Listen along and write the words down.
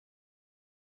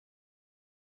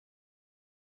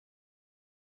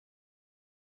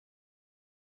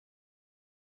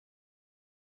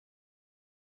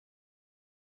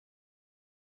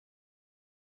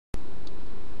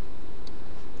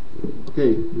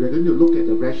Okay, we are going to look at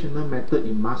the rational method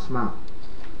in MSMA.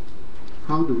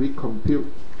 How do we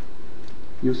compute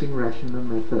using rational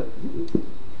method?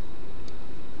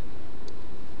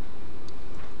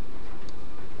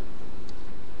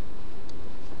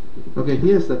 Okay,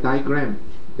 here's the diagram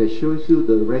that shows you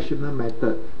the rational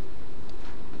method.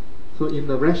 So in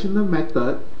the rational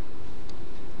method,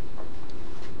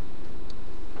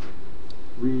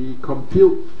 we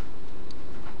compute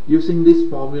using this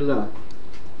formula.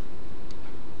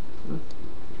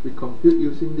 We compute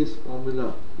using this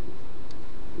formula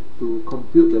to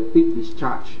compute the peak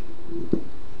discharge.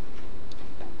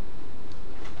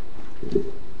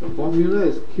 The formula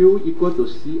is Q equal to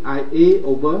CIA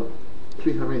over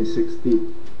 360.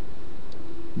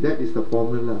 That is the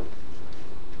formula.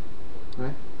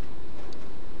 Right?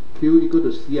 Q equal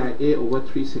to CIA over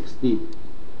 360.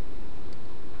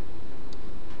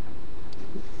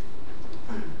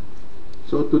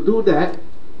 So to do that,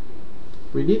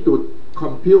 we need to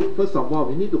compute, first of all,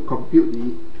 we need to compute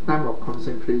the time of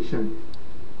concentration.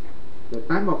 The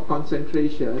time of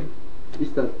concentration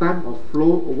is the time of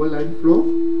flow over line flow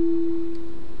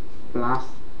plus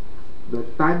the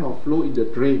time of flow in the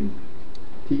drain,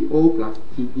 TO plus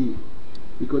TD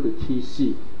equal to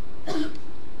TC.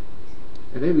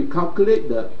 And then we calculate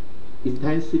the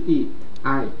intensity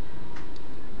I.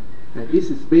 And this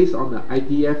is based on the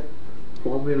IDF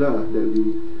formula that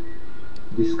we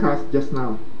discussed just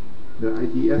now. The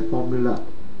IDF formula.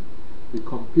 We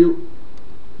compute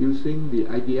using the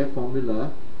IDF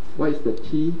formula. What is the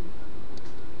T?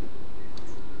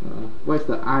 What is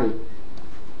the I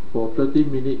for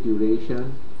 30-minute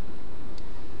duration?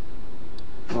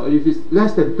 Or if it's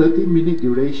less than 30-minute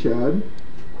duration,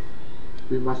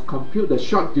 we must compute the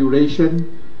short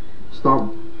duration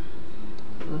storm.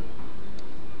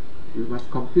 We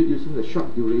must compute using the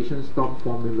short duration storm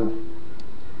formula.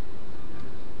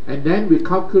 And then we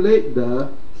calculate the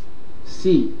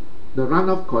C, the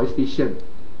runoff coefficient.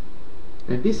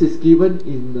 And this is given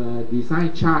in the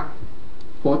design chart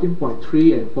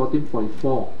 14.3 and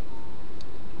 14.4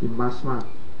 in MSMA.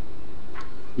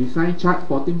 Design chart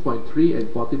 14.3 and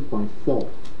 14.4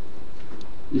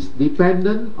 is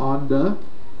dependent on the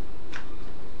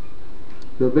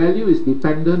value is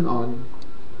dependent on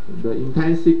the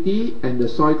intensity and the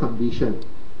soil condition.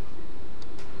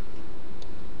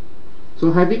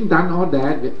 So having done all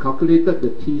that, we calculated the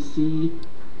TC,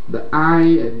 the I,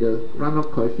 and the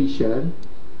runoff coefficient.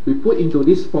 We put into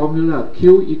this formula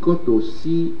Q equal to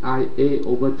CIA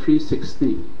over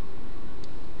 360.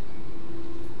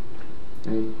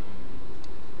 And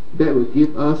that will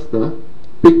give us the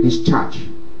peak discharge.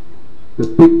 The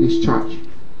peak discharge.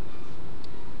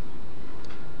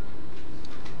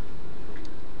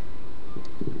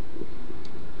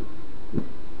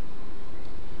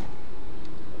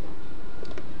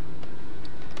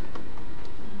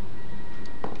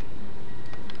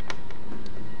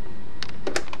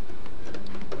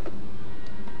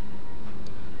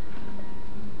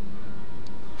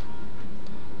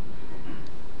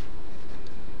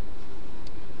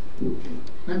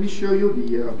 Let me show you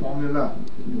the formula.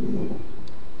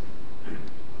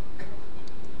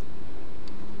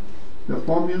 The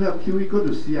formula Q equal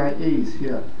to CIA is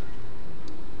here.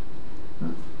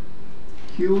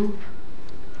 Q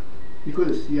equal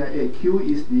to CIA. Q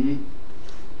is the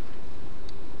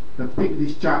peak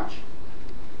discharge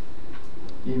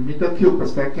in meter cube per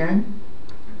second.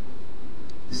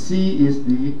 C is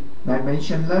the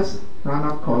dimensionless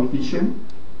runoff coefficient.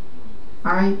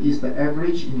 I is the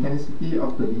average intensity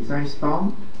of the design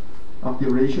storm of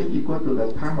duration equal to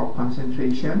the time of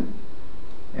concentration,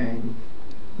 and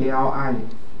ARI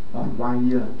on 1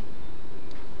 year.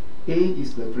 A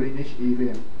is the drainage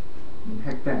area in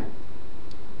hectare.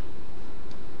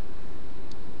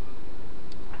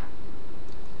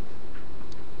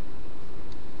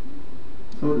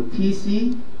 So the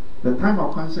TC, the time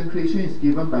of concentration, is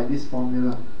given by this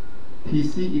formula.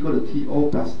 TC equal to TO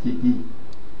plus TD.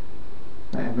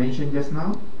 Like I mentioned just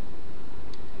now,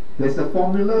 there's a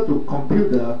formula to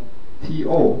compute the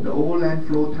TO, the overland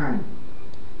flow time.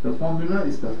 The formula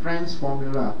is the French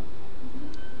formula.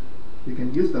 You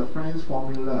can use the French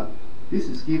formula. This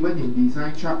is given in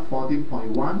design chart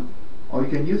 14.1, or you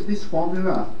can use this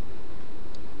formula.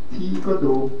 T equal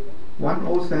to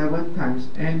 107 times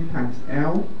N times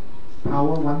L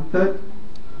power 1/3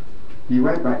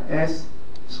 divided by S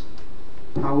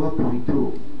power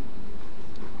 0.2.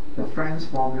 The French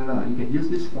formula. You can use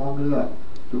this formula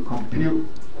to compute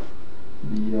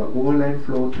the overland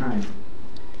flow time.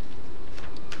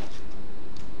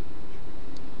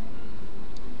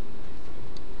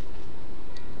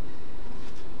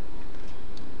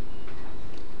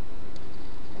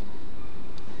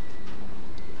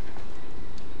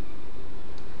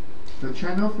 the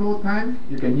channel flow time,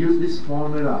 you can use this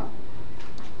formula.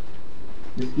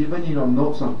 It's given in your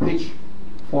notes on page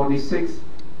 46,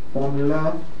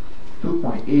 formula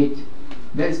 2.8.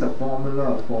 That's the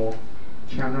formula for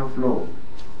channel flow.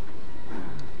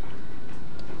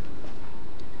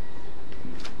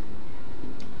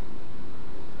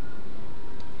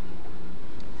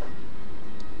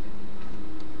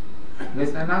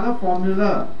 There's another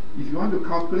formula. If you want to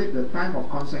calculate the time of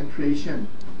concentration,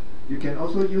 you can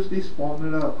also use this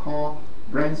formula called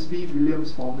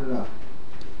Bransby-Williams formula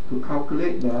to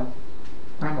calculate the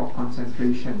time of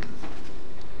concentration.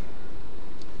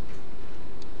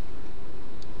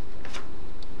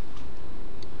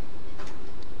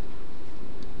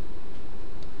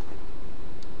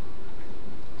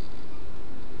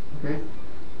 Okay?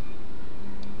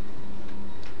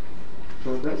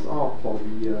 So that's all for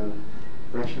the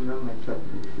rational method.